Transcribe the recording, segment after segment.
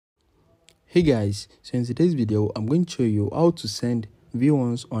Hey guys, so in today's video I'm going to show you how to send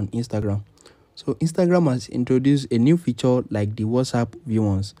V1s on Instagram. So Instagram has introduced a new feature like the WhatsApp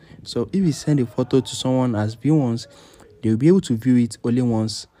V1s. So if you send a photo to someone as V1s, they will be able to view it only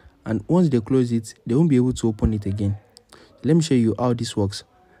once, and once they close it they won't be able to open it again. Let me show you how this works.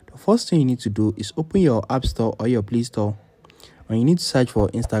 The first thing you need to do is open your App Store or your Play Store, and you need to search for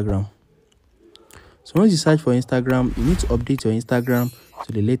Instagram. So once you search for Instagram, you need to update your Instagram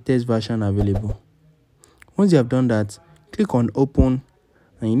to the latest version available. Once you have done that, click on open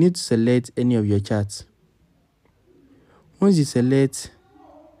and you need to select any of your chats. Once you select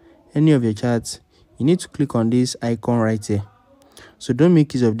any of your chats, you need to click on this icon right here. So don't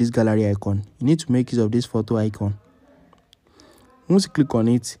make use of this gallery icon. You need to make use of this photo icon. Once you click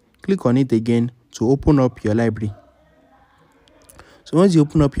on it again to open up your library. So once you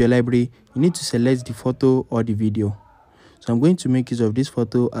open up your library, you need to select the photo or the video. So I'm going to make use of this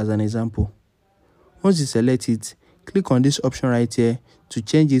photo as an example. Once you select it, click on this option right here to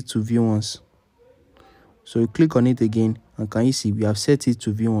change it to V1s. So you click on it again, and can you see we have set it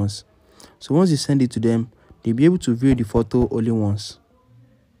to V1s. So once you send it to them, they'll be able to view the photo only once.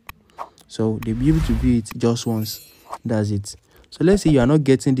 So they'll be able to view it just once. That's it. So let's say you are not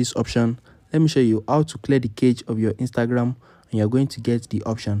getting this option. Let me show you how to clear the cache of your Instagram, and you're going to get the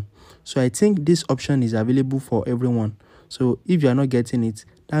option. So I think this option is available for everyone. So if you are not getting it,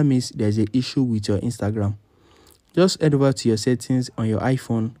 that means there's an issue with your Instagram. Just head over to your settings on your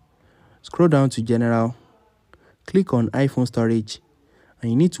iPhone, scroll down to general, click on iPhone storage,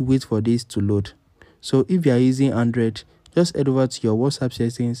 and you need to wait for this to load. So if you are using Android, just head over to your WhatsApp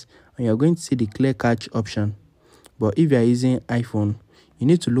settings and you're going to see the clear cache option. But if you are using iPhone, you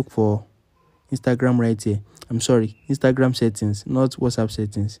need to look for Instagram right here. I'm sorry, Instagram settings, not WhatsApp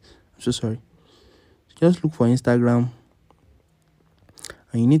settings. I'm so sorry. Just look for Instagram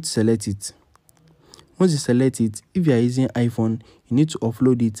and you need to select it. Once you select it, if you are using iPhone, you need to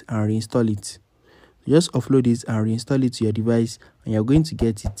offload it and reinstall it. Just offload it and reinstall it to your device and you're going to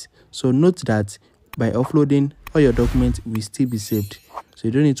get it. So note that by offloading, all your documents will still be saved. So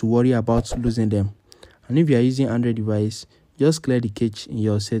you don't need to worry about losing them. And if you are using Android device, just clear the cache in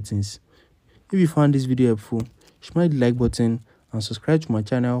your settings. If you found this video helpful, smash the like button and subscribe to my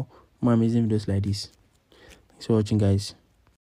channel for more amazing videos like this. Thanks for watching, guys.